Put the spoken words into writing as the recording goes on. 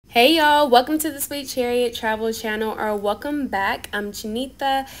Hey y'all, welcome to the Sweet Chariot Travel Channel, or welcome back. I'm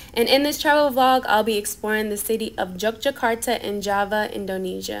Chinita, and in this travel vlog, I'll be exploring the city of Yogyakarta in Java,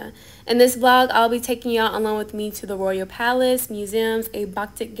 Indonesia. In this vlog, I'll be taking y'all along with me to the Royal Palace, museums, a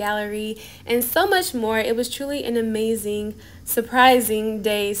Batik gallery, and so much more. It was truly an amazing, surprising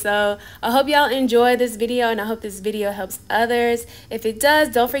day. So I hope y'all enjoy this video, and I hope this video helps others. If it does,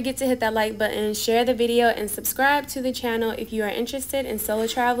 don't forget to hit that like button, share the video, and subscribe to the channel if you are interested in solo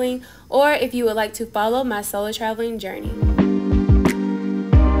traveling or if you would like to follow my solo traveling journey.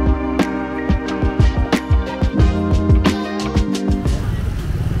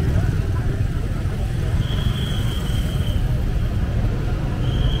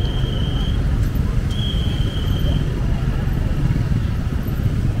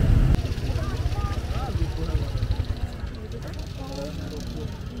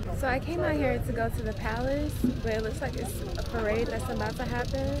 So I came out here to go to the palace, but it looks like it's a parade that's about to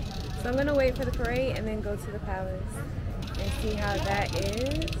happen. So I'm gonna wait for the parade and then go to the palace and see how that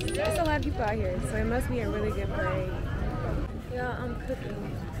is. There's a lot of people out here, so it must be a really good parade. Y'all, I'm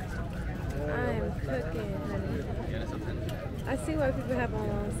cooking. I am cooking, honey. I see why people have on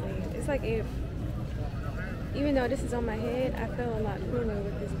long sleeves. It's like even though this is on my head, I feel a lot cooler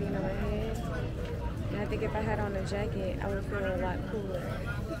with this being on my head. And I think if I had on a jacket, I would feel a lot cooler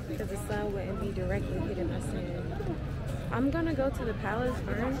because the sun wouldn't be directly hitting my skin. I'm gonna go to the palace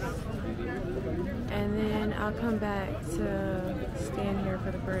first, and then I'll come back to stand here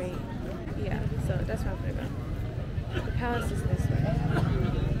for the parade. Yeah, so that's where I'm gonna go. The palace is this way.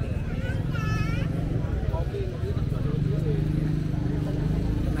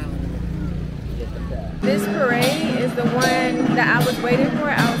 This parade is the one that I was waiting for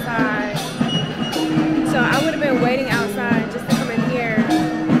outside. So I would have been waiting outside just to come in here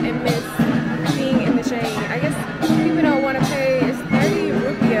and miss being in the shade. I guess people don't want to pay, it's 30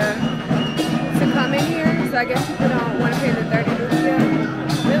 rupiah to come in here. So I guess people don't want to pay the 30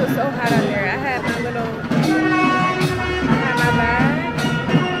 rupiah. It was so hot out there. I had my bag.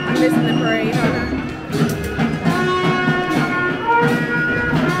 I'm missing the parade, hold on.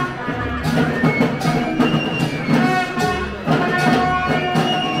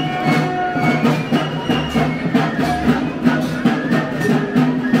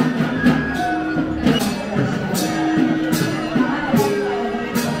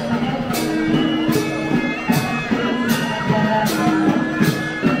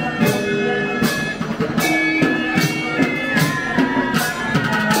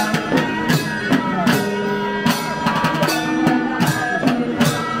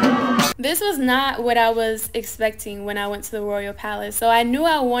 This was not what I was expecting when I went to the Royal Palace. So I knew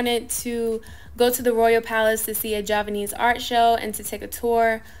I wanted to go to the Royal Palace to see a Javanese art show and to take a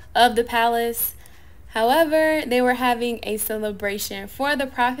tour of the palace. However, they were having a celebration for the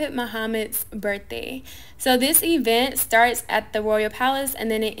Prophet Muhammad's birthday. So this event starts at the Royal Palace and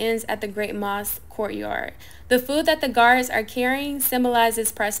then it ends at the Great Mosque courtyard. The food that the guards are carrying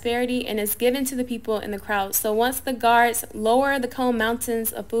symbolizes prosperity and is given to the people in the crowd. So once the guards lower the cone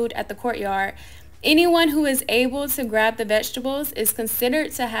mountains of food at the courtyard, anyone who is able to grab the vegetables is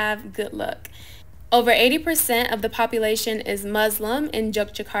considered to have good luck. Over 80% of the population is Muslim in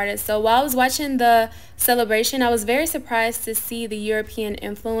Yogyakarta. So while I was watching the celebration, I was very surprised to see the European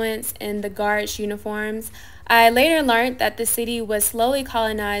influence in the guards' uniforms. I later learned that the city was slowly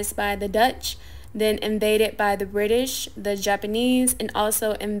colonized by the Dutch, then invaded by the British, the Japanese, and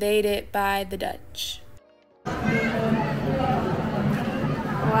also invaded by the Dutch.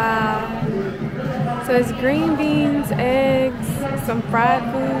 Wow. So it's green beans, eggs, some fried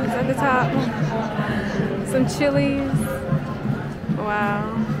foods at the top, some chilies.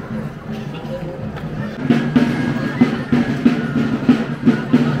 Wow.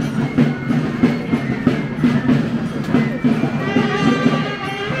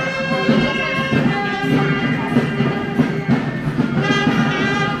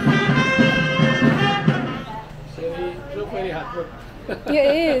 Yeah,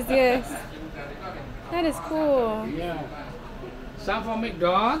 it is, yes. That is cool. Yeah. Some for make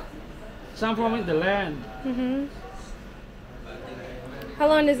dog, some for make the land. How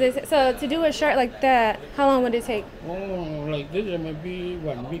long does this, so to do a shirt like that, how long would it take? Oh, like this maybe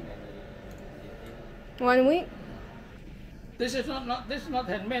 1 week. 1 week? This is not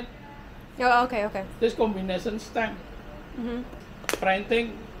handmade. Oh, okay, okay. This combination stamp.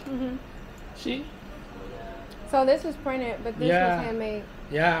 Printing. See? So this was printed, but this was handmade.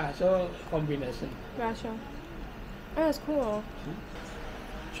 Yeah, so combination. Gotcha. Oh, that's cool.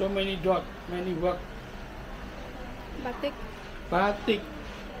 So many dot, many work. Batik. Batik.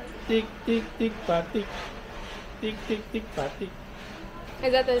 Tik, tik, tik, batik. Tik, tik, tik, batik.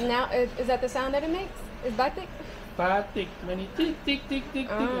 Is that the now? Is that the sound that it makes? Is batik? Batik, many tick, tick, tick, tick, tick.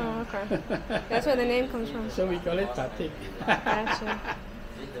 Oh, okay. That's where the name comes from. So we call it batik. Gotcha.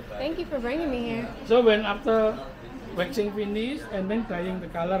 Thank you for bringing me here. So when after waxing finish and then drying the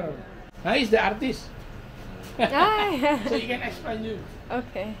color, he's the artist. So he can explain you.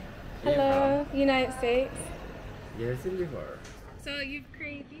 Okay. Hello, United States. Yes, in before. So you've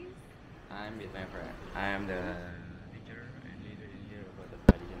created these? I'm with my friend. I am the teacher and leader in here for the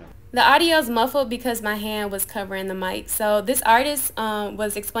traditional. The audio is muffled because my hand was covering the mic. So this artist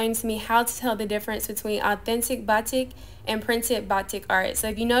was explaining to me how to tell the difference between authentic batik and printed batik art. So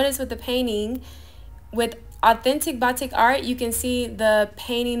if you notice with the painting, with authentic batik art, you can see the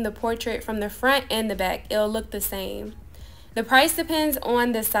painting, the portrait from the front and the back. It'll look the same. The price depends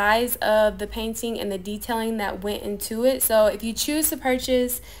on the size of the painting and the detailing that went into it. So if you choose to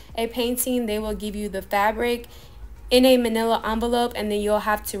purchase a painting, they will give you the fabric in a manila envelope and then you'll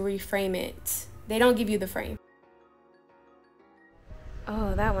have to reframe it. They don't give you the frame.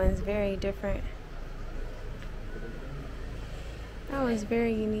 Oh, that one's very different. That one's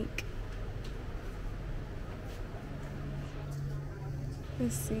very unique.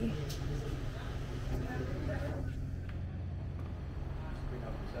 Let's see.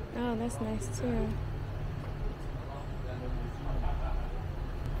 Oh, that's nice too.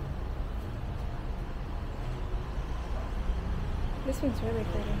 This one's really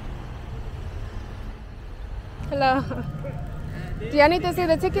pretty. Hello. Do y'all need to see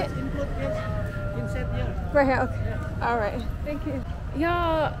the ticket? Right here, okay. All right, thank you.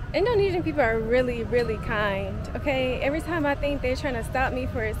 Y'all, Indonesian people are really, really kind, okay? Every time I think they're trying to stop me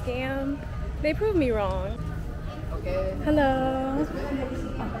for a scam, they prove me wrong. Okay. Hello.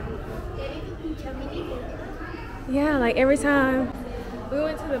 Yeah, like every time we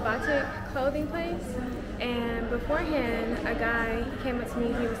went to the Batik clothing place, and beforehand, a guy came up to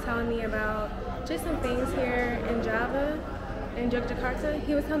me. He was telling me about just some things here in Java, in Yogyakarta.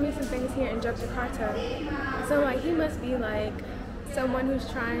 He was telling me some things here in Yogyakarta. So like, he must be like someone who's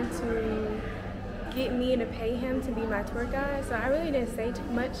trying to get me to pay him to be my tour guide. So I really didn't say too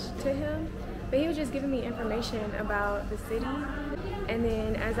much to him, but he was just giving me information about the city. And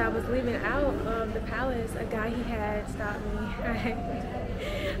then as I was leaving out of the palace, a guy he had stopped me.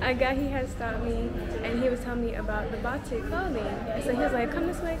 And he was telling me about the Batik clothing. So he was like, come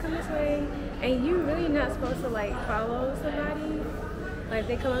this way, come this way. And you really not supposed to like follow somebody. Like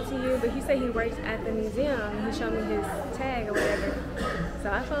they come up to you, but he said he works at the museum and he showed me his tag or whatever.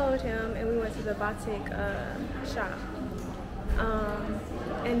 So I followed him and we went to the Batik shop.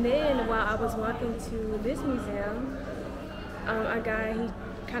 And then while I was walking to this museum, a guy, he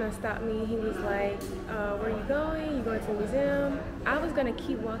kind of stopped me. He was like, where are you going? You going to the museum? I was going to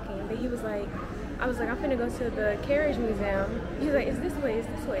keep walking, but he was like, I was like, I'm finna go to the carriage museum. He was like, it's this way, it's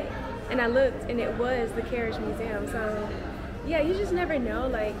this way. And I looked and it was the carriage museum. So yeah, you just never know.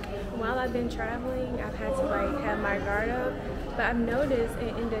 Like while I've been traveling, I've had to like have my guard up. But I've noticed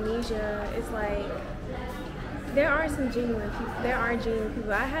in Indonesia, it's like, there are some genuine people. There are genuine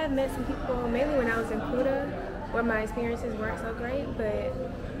people. I have met some people, mainly when I was in Kuta, where my experiences weren't so great, but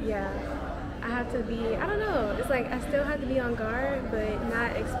yeah, I have to be, I don't know, it's like I still have to be on guard, but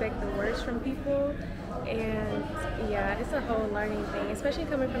not expect the worst from people. And yeah, it's a whole learning thing, especially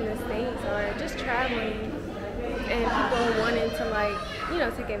coming from the States or just traveling and people wanting to like, you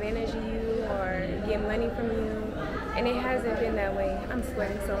know, take advantage of you or get money from you. And it hasn't been that way. I'm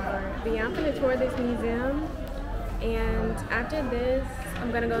sweating so hard. But yeah, I'm gonna tour this museum, and after this,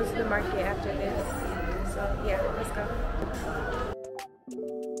 I'm gonna go to the market after this. So yeah, let's go.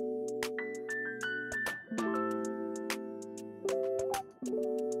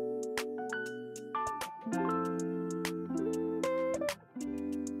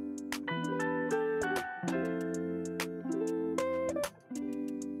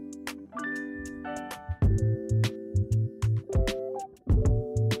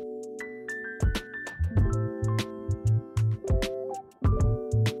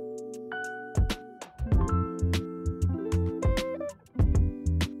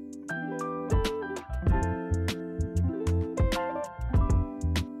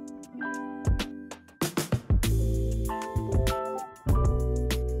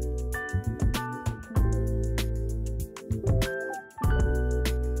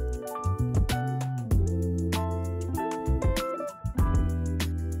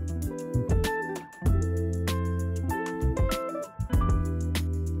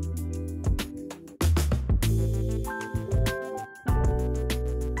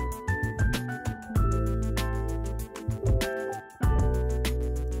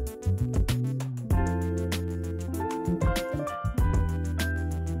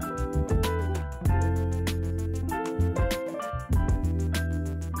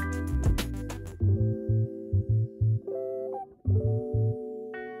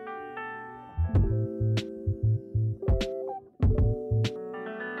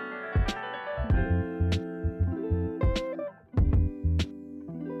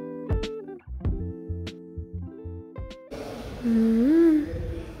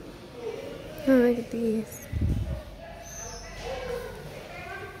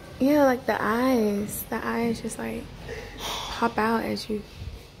 Yeah, like the eyes. The eyes just like pop out at you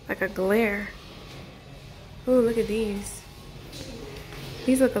like a glare. Oh, look at these.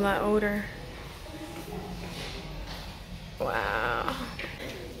 These look a lot older. Wow.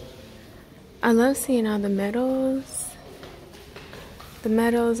 I love seeing all the metals. The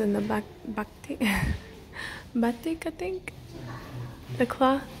metals and the batik. Batik, I think. The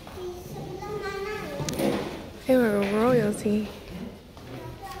cloth. They were royalty.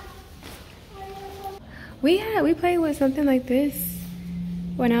 We played with something like this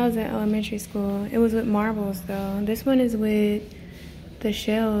when I was in elementary school. It was with marbles though. This one is with the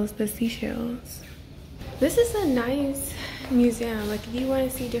shells, the seashells. This is a nice museum. Like if you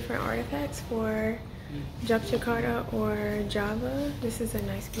want to see different artifacts for Yogayakarta or Java, this is a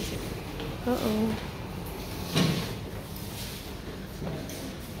nice museum. Uh-oh.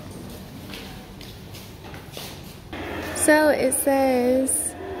 So it says,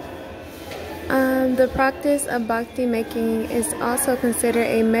 the practice of bhakti making is also considered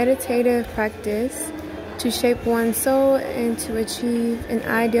a meditative practice to shape one's soul and to achieve an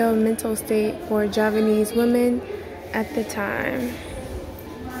ideal mental state for Javanese women at the time.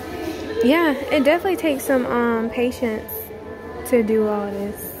 Yeah, it definitely takes some patience to do all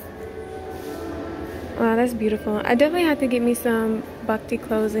this. Wow, that's beautiful. I definitely have to get me some bhakti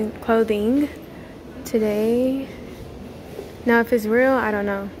clothing today. Now, if it's real, I don't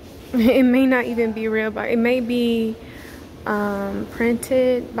know. It may not even be real, but it may be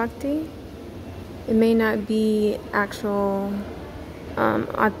printed bhakti. It may not be actual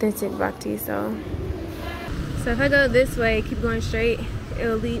authentic bhakti. So if I go this way, keep going straight,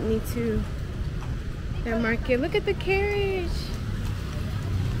 it'll lead me to that market. Look at the carriage.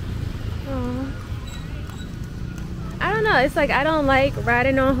 Oh, I don't know. It's like I don't like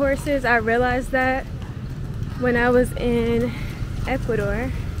riding on horses. I realized that when I was in Ecuador.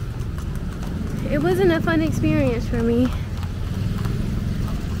 It wasn't a fun experience for me.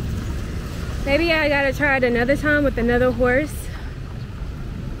 Maybe I gotta try it another time with another horse.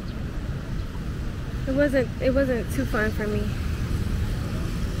 It wasn't too fun for me.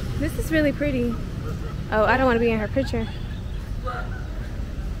 This is really pretty. Oh, I don't want to be in her picture.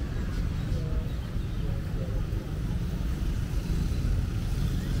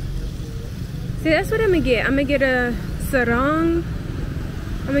 See, that's what I'm gonna get. I'm gonna get a sarong.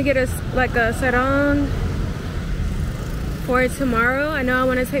 I'm gonna get a sarong for tomorrow. I know I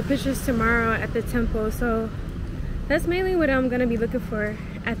want to take pictures tomorrow at the temple, so that's mainly what I'm gonna be looking for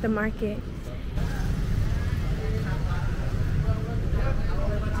at the market.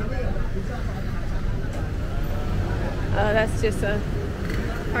 Oh, that's just a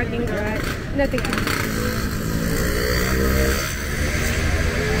parking garage. Nothing.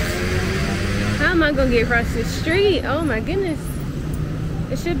 How am I gonna get across the street? Oh my goodness.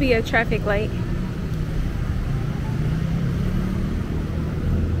 It should be a traffic light.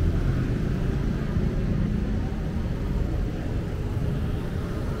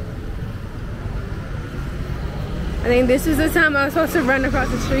 I think this is the time I was supposed to run across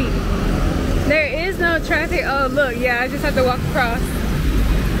the street. There is no traffic. Oh look, yeah, I just have to walk across.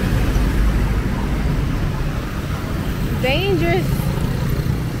 Dangerous.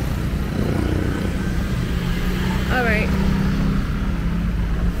 All right.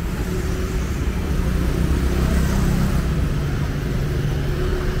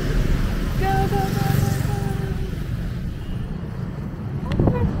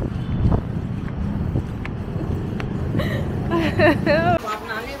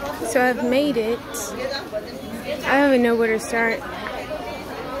 So I've made it. I don't even know where to start.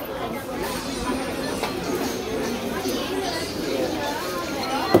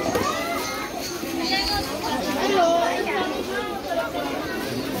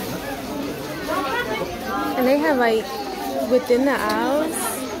 And they have like within the aisles,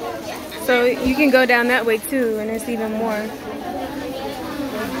 so you can go down that way too, and there's even more.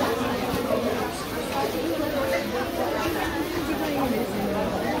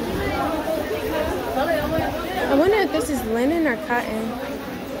 I wonder if this is linen or cotton.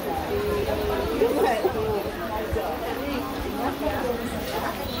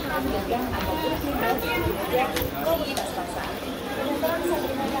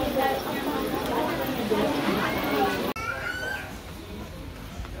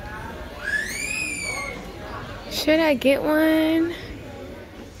 Should I get one?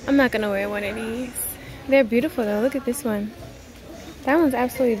 I'm not gonna wear one of these. They're beautiful though. Look at this one. That one's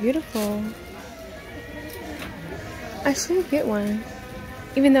absolutely beautiful. I should get one.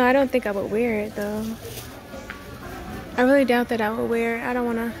 Even though I don't think I would wear it though. I really doubt that I would wear it. I don't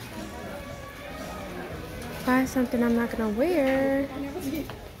want to buy something I'm not gonna wear.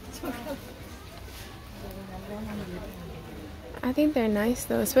 I think they're nice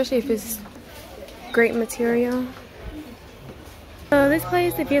though, especially if it's great material. So this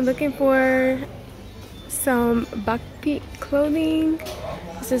place, if you're looking for some Batik clothing,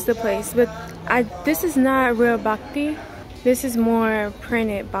 this is the place. But this is not real Batik. This is more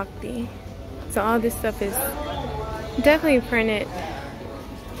printed Batik. So all this stuff is definitely printed.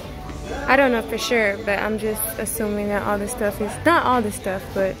 I don't know for sure, but I'm just assuming that all this stuff is, not all this stuff,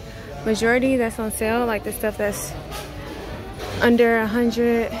 but majority that's on sale, like the stuff that's under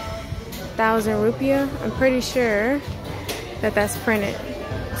 100,000 rupiah, I'm pretty sure that that's printed.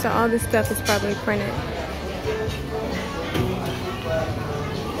 So all this stuff is probably printed.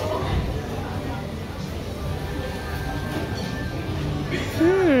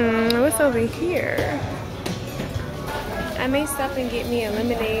 What's over here? I may stop and get me a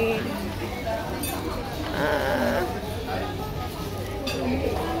lemonade.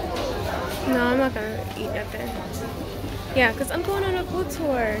 No, I'm not gonna eat nothing. Yeah, because I'm going on a food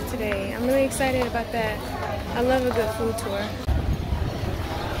tour today. I'm really excited about that. I love a good food tour.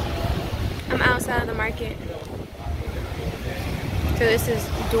 I'm outside of the market. So this is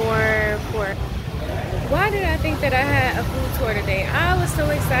door 4. Why did I think that I had a food tour today? I was so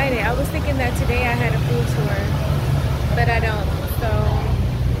excited. I was thinking that today I had a food tour, but I don't. So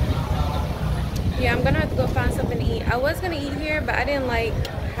yeah, I'm gonna have to go find something to eat. I was gonna eat here, but I didn't like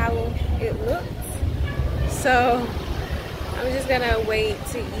how it looked. So I'm just gonna wait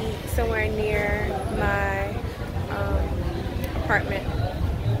to eat somewhere near my apartment.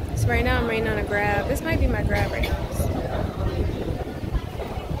 So right now I'm waiting on a Grab. This might be my Grab right now.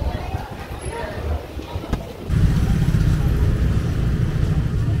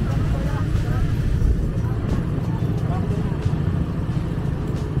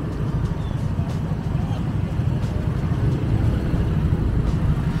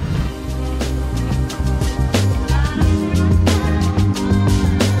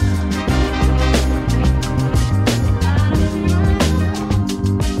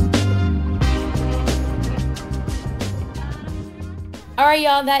 Alright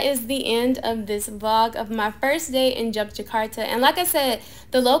y'all, that is the end of this vlog of my first day in Yogyakarta. And like I said,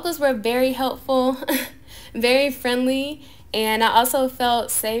 the locals were very helpful, very friendly, and I also felt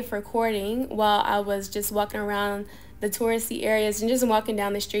safe recording while I was just walking around the touristy areas and just walking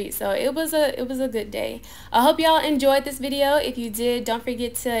down the street. So it was a good day. I hope y'all enjoyed this video. If you did, don't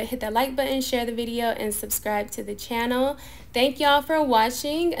forget to hit that like button, share the video, and subscribe to the channel. Thank y'all for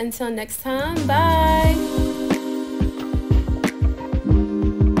watching. Until next time, bye.